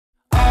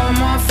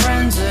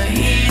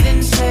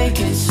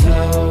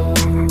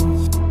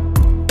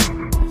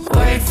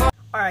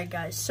Alright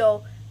guys,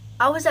 so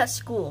I was at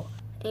school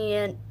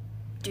and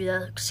dude,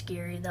 that looks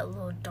scary, that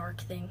little dark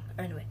thing.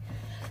 Anyway,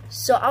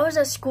 so I was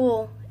at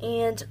school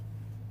and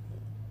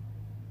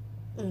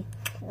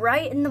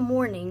right in the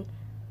morning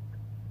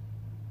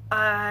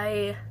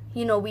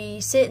we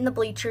sit in the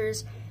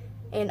bleachers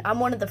and I'm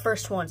one of the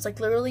first ones.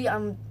 Like literally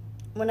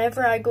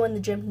whenever I go in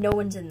the gym, no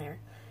one's in there.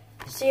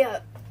 So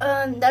yeah,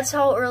 that's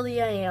how early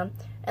I am.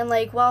 And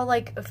like while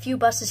like a few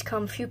buses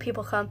come, a few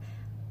people come,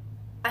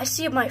 I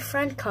see my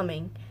friend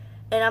coming.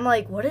 And I'm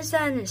like, what is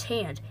that in his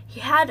hand?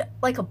 He had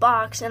like a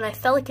box, and I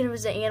felt like it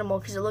was an animal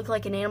because it looked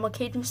like an animal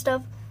cage and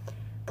stuff.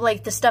 But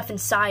like the stuff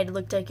inside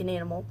looked like an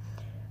animal.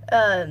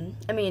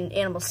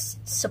 Animal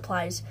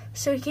supplies.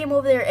 So he came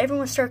over there.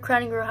 Everyone started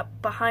crowding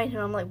behind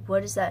him. I'm like,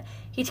 what is that?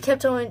 He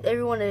kept telling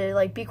everyone to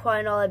like be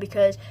quiet and all that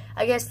because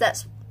I guess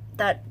that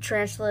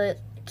tarantula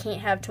can't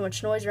have too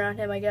much noise around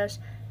him, I guess.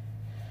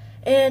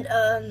 And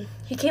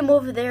he came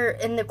over there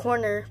in the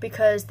corner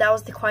because that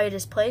was the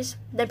quietest place.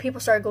 Then people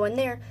started going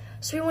there.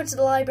 So we went to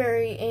the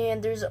library,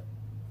 and there's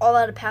all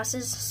out of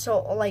passes,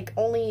 so like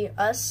only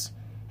us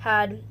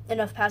had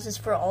enough passes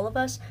for all of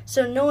us.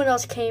 So no one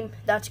else came.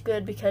 That's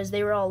good because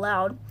they were all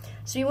loud.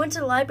 So we went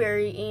to the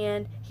library,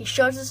 and he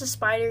shows us a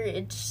spider.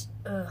 It's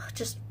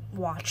just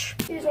watch.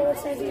 Here's all the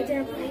size of the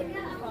damn plate.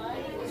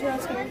 Here's what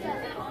I'm scared.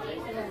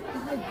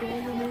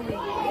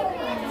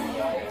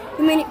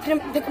 You mean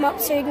pick them up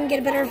so you can get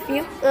a better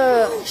view?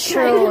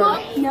 Sure.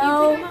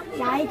 No,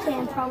 yeah, I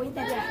can probably.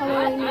 That's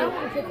totally new.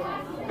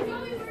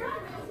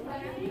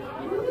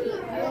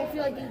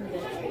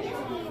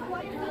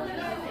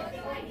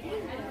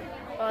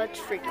 Oh, that's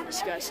freaking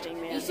disgusting,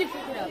 man. You should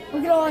pick it up.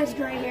 Look at all his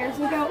gray hairs.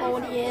 Look how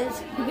old he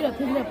is. Pick it up,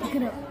 pick it up, pick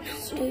it up.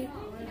 Sweet.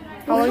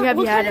 How long have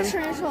you had him? What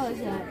kind of tarantula is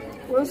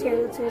that? We're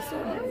scared of it.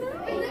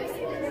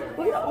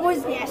 Look at all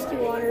his nasty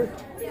water.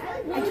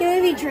 I can't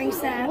believe he drinks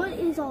that. What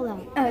is all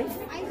that?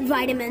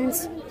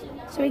 Vitamins.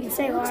 So we can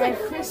say looks like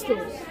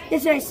crystals.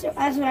 That's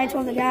what I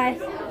told the guy.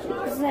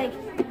 It's like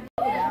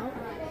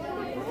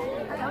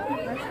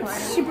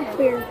super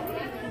clear.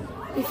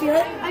 You feel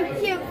it? I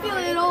can't feel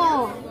it at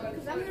all.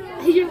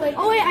 You're like,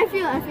 oh wait, I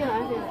feel it.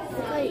 It's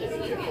like,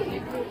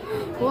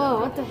 whoa,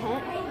 what the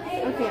heck?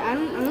 Okay, I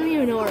don't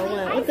even know where it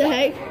went. What the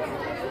heck?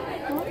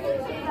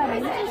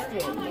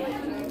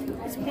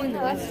 It's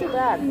pointless. That's too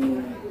bad.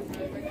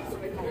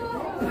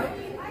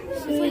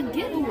 It's like,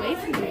 get away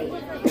from me.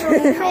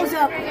 Hands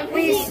up,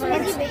 please.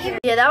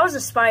 Yeah, that was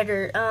a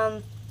spider.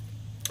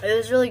 It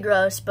was really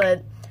gross,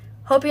 but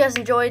hope you guys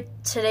enjoyed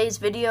today's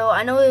video.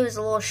 I know it was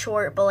a little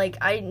short, but like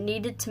I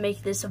needed to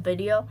make this a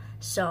video,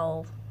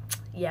 so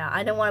yeah,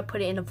 I didn't want to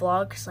put it in a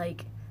vlog because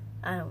like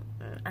I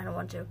don't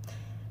want to.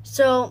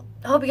 So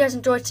I hope you guys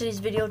enjoyed today's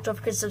video. Don't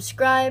forget to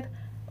subscribe,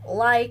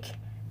 like,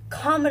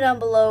 comment down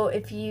below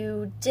if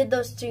you did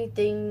those two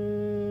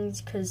things.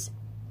 Cause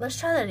let's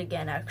try that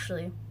again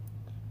actually.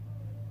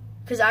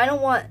 Cause I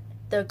don't want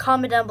the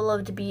comment down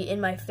below to be in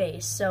my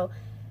face. So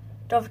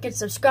don't forget to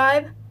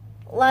subscribe,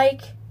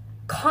 like,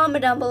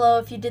 comment down below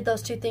if you did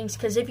those two things,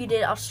 because if you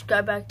did, I'll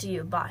subscribe back to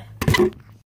you. Bye.